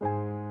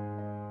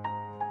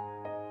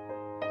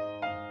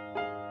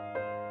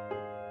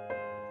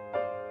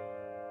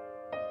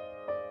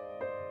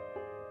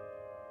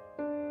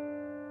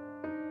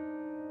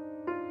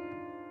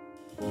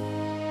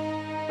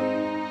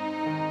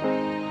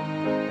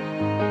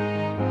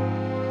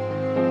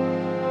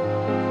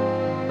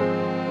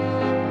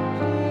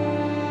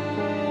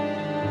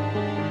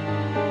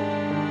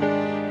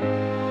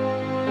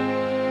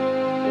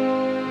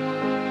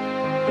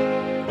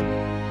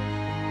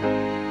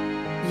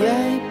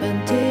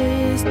bent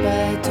eerst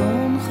bij het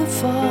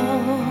ongeval.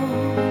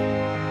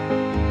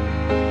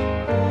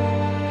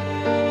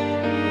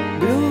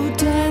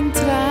 Bloed en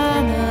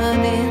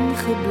tranen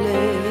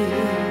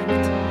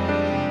ingebleekt.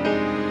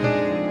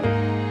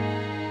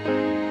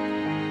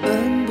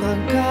 Een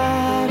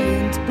brancard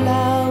in het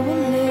blauwe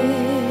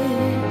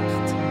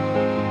licht.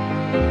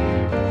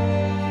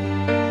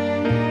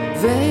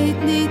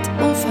 Weet niet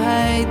of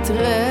hij het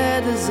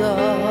redden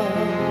zal.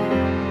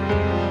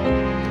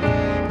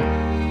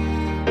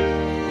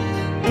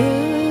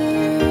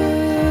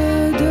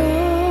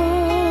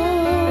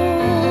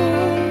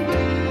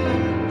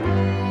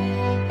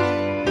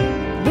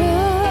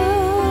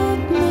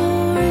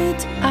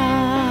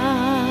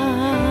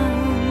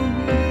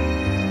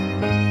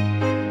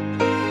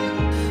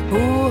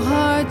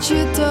 Je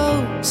het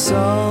ook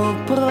zal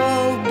proberen,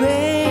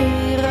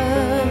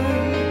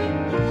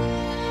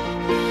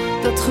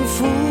 dat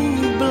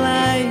gevoel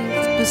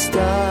blijft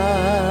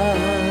bestaan.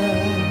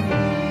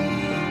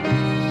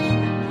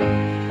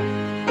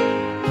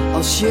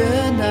 Als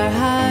je naar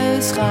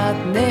huis gaat,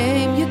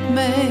 neem je het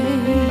mee.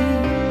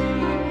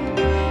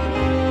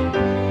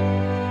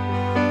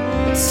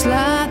 Het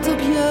slaat op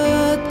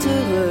je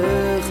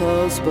terug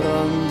als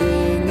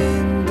branding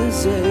in de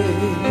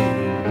zee.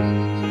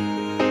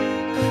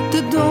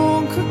 De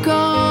donkere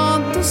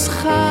kant, de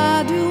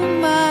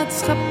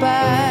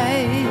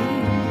schaduwmaatschappij.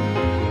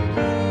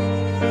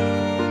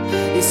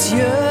 Is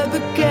je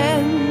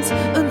bekend,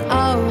 een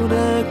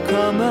oude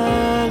kameraad?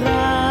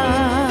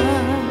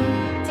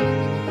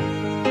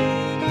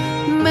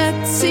 Met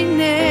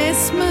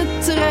cynisme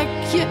trek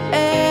je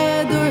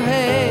er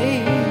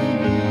doorheen.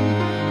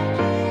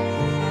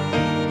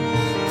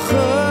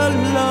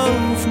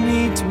 Geloof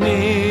niet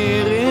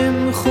meer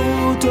in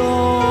goed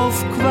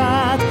of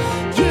kwaad.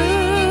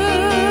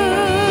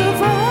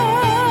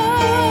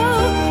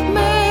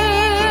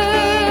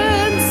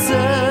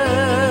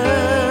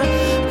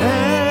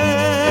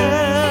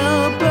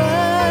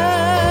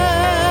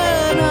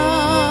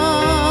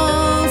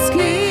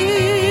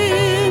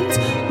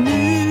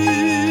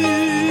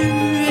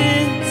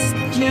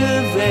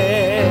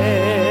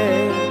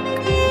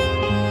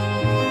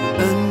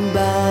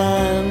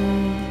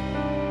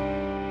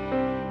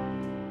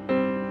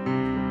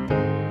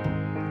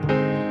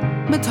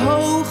 Met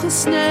hoge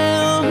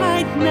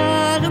snelheid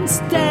naar een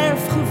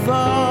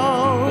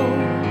sterfgeval.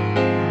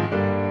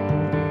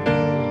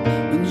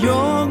 Een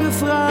jonge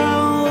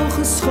vrouw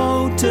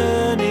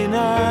geschoten in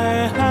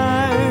haar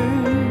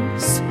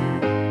huis.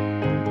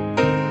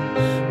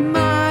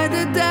 Maar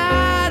de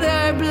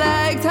dader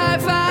blijkt haar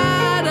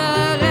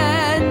vader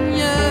en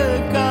je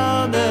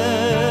kan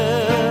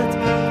het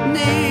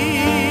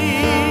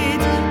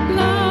niet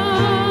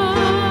langer.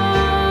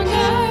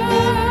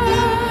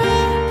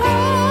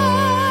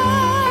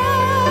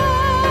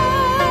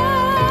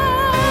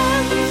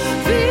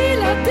 Wie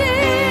laat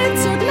dit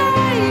soort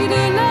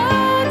lijden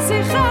langs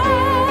zich gaan?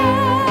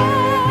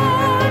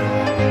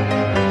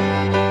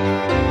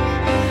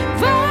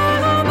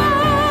 Waarom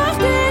mag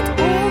dit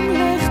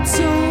onrecht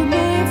zo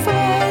meer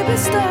vrij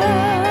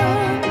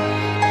bestaan?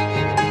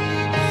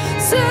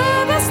 Ze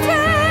was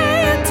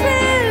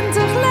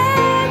 22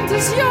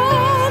 lentes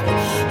jong,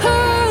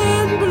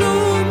 een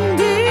bloem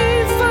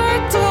die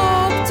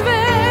vertrokt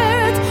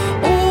werd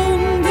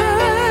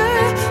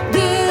onder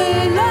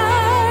de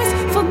laars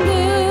van de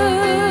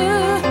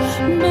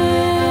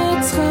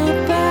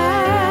maatschappij.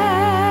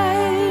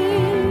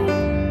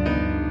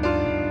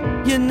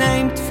 Je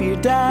neemt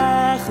 4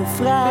 dagen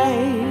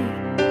vrij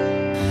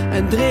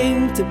en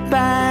drinkt de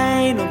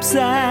pijn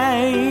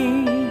opzij.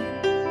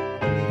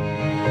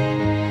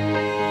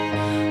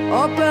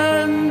 Op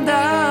een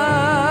dag,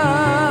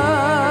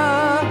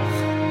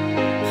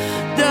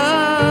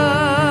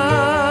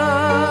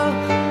 dag,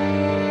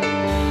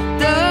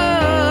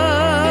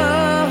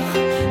 dag,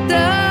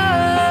 dag,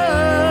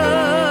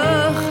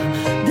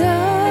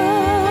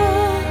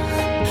 dag.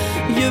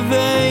 Je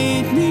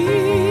weet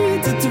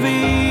niet het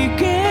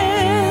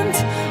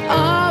weekend,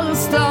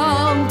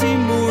 arrestant die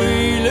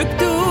moeilijk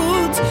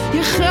doet.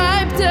 Je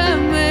grijpt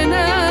hem in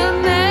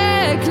een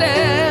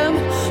nekklem.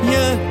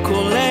 Je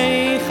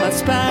collega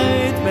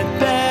spuit met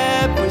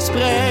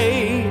pepperspray.